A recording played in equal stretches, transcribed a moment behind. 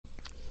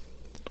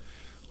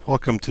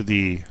Welcome to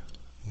the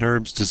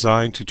NURBS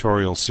design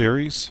tutorial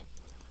series.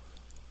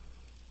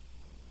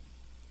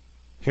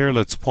 Here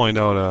let's point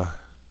out a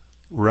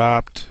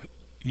wrapped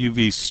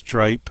UV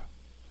stripe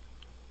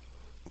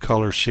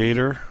color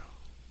shader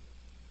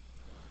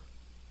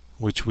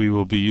which we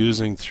will be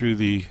using through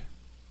the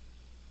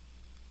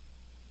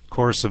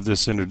course of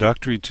this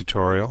introductory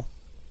tutorial.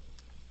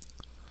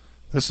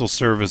 This will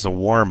serve as a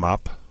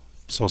warm-up,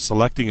 so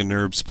selecting a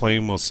NURBS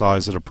plane will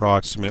size at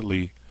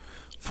approximately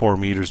 4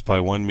 meters by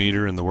 1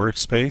 meter in the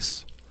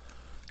workspace.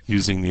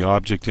 Using the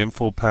Object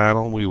Info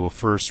panel, we will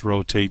first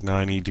rotate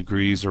 90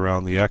 degrees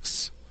around the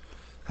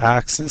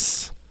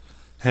X-axis,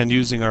 and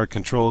using our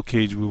control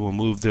cage we will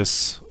move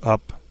this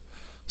up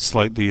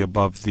slightly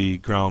above the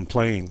ground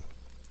plane.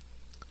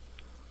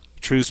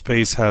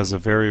 TrueSpace has a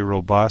very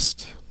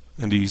robust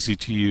and easy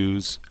to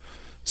use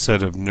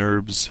set of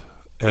NURBS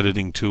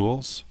editing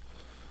tools.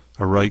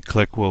 A right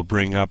click will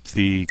bring up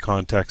the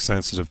context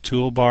sensitive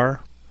toolbar,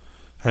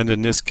 and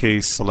in this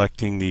case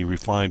selecting the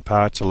refined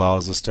patch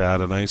allows us to add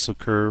an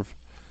isocurve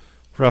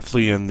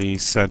roughly in the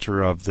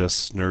center of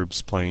this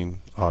NURBS plane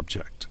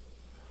object.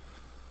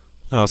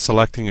 Now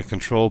selecting a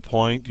control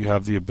point, you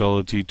have the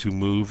ability to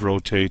move,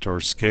 rotate, or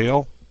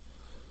scale.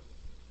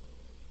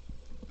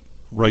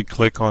 Right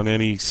click on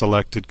any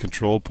selected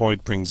control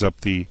point brings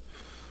up the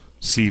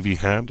CV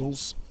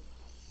handles.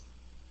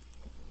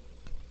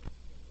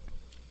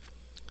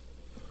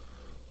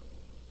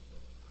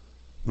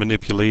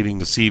 Manipulating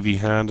the CV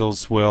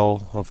handles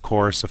will, of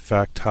course,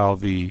 affect how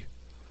the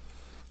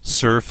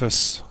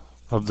surface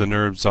of the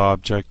NURBS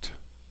object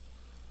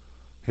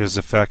is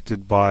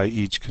affected by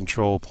each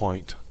control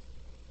point.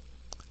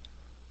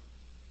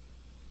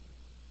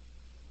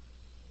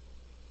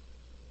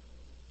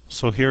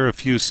 So here are a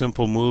few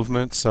simple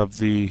movements of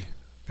the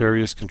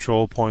various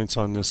control points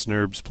on this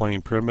NURBS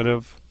plane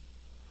primitive,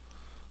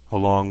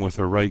 along with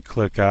a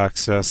right-click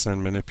access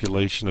and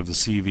manipulation of the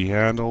CV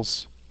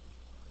handles.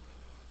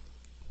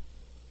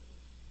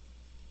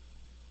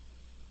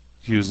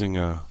 Using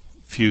a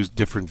few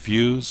different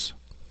views,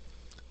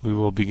 we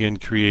will begin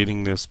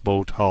creating this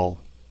boat hull.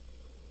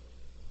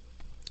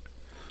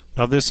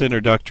 Now this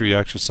introductory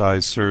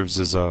exercise serves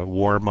as a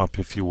warm-up,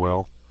 if you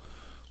will,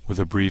 with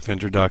a brief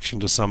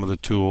introduction to some of the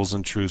tools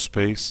in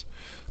TrueSpace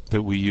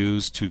that we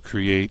use to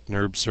create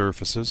NURBS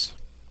surfaces.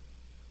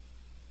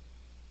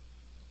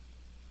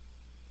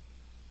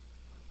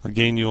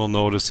 Again, you will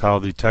notice how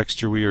the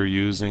texture we are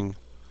using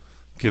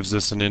gives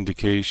us an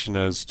indication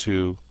as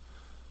to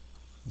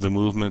the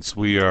movements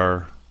we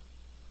are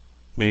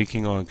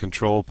making on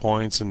control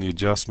points and the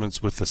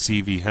adjustments with the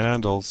CV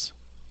handles.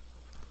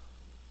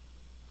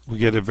 We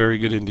get a very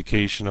good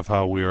indication of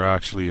how we are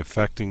actually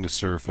affecting the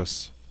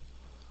surface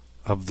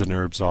of the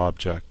NURBS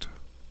object.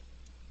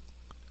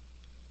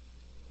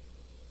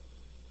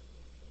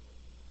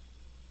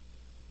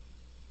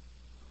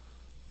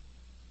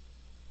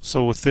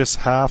 So with this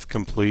half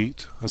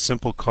complete, a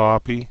simple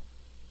copy,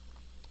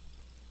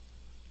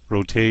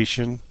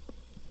 rotation,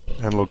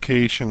 and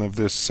location of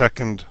this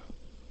second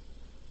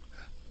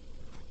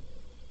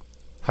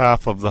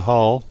half of the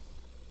hull.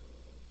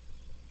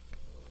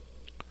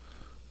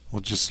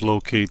 We'll just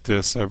locate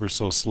this ever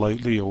so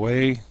slightly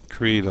away,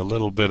 create a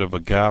little bit of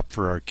a gap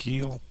for our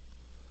keel,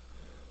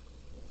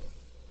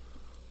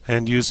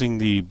 and using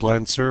the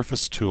blend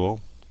surface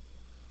tool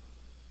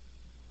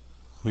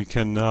we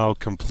can now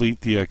complete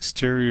the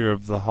exterior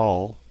of the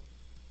hull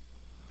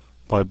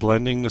by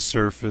blending the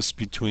surface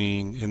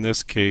between, in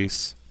this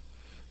case,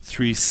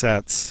 3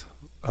 sets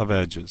of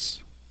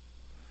edges.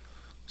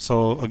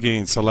 So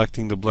again,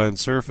 selecting the blend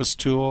surface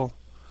tool,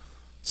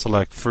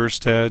 select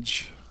first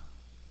edge,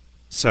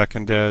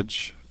 second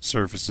edge,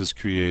 surface is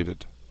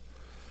created.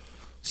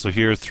 So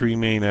here are 3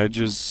 main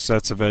edges,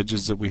 sets of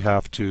edges that we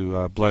have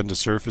to blend the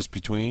surface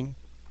between,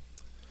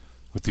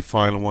 with the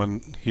final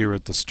one here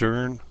at the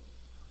stern.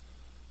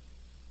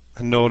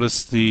 And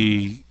notice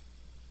the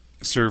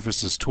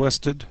surface is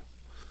twisted.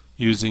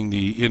 Using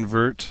the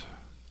invert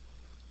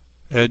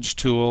edge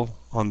tool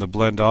on the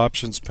blend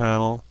options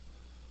panel,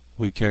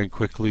 we can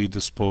quickly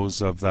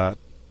dispose of that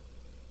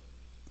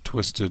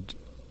twisted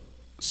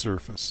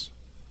surface.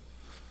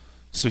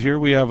 So here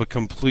we have a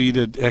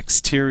completed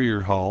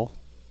exterior hull.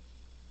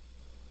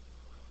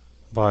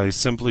 By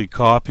simply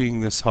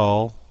copying this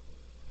hull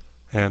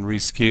and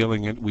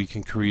rescaling it, we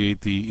can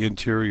create the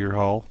interior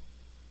hull.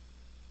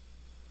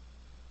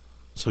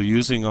 So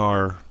using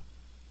our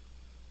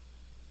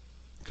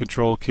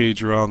control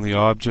cage around the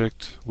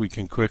object, we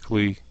can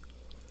quickly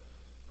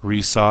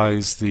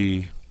resize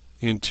the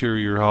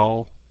interior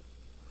hull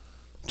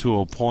to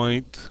a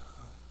point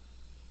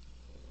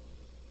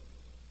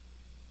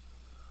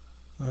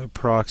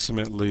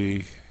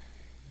approximately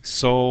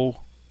so,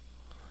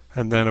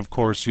 and then of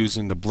course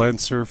using the blend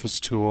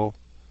surface tool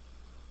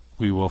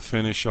we will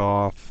finish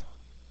off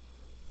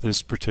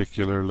this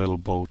particular little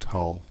boat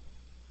hull.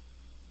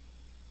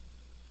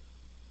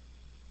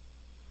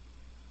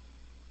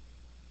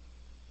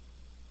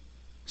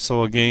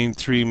 So again,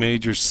 3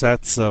 major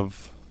sets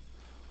of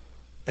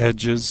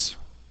edges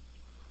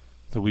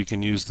that we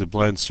can use the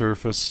blend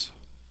surface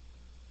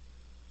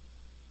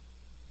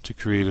to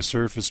create a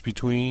surface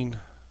between.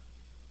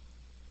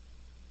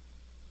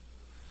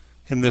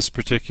 In this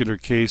particular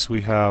case,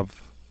 we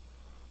have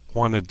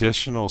one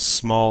additional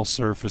small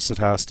surface that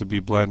has to be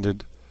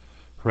blended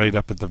right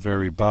up at the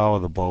very bow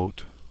of the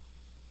boat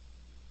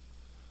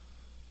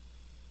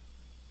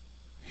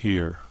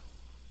here.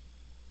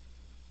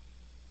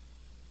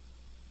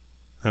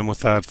 And with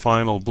that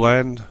final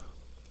blend,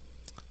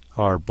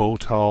 our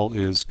boat hull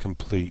is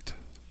complete.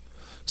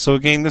 So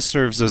again, this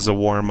serves as a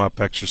warm-up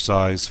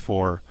exercise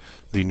for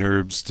the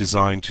NURBS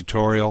design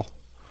tutorial.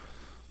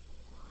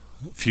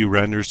 A few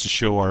renders to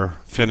show our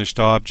finished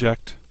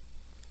object.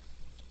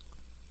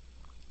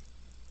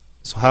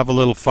 So have a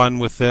little fun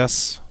with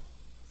this,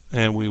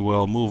 and we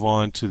will move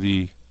on to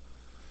the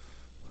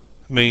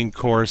main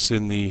course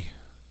in the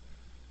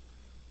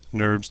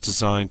NURBS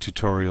design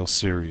tutorial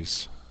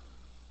series.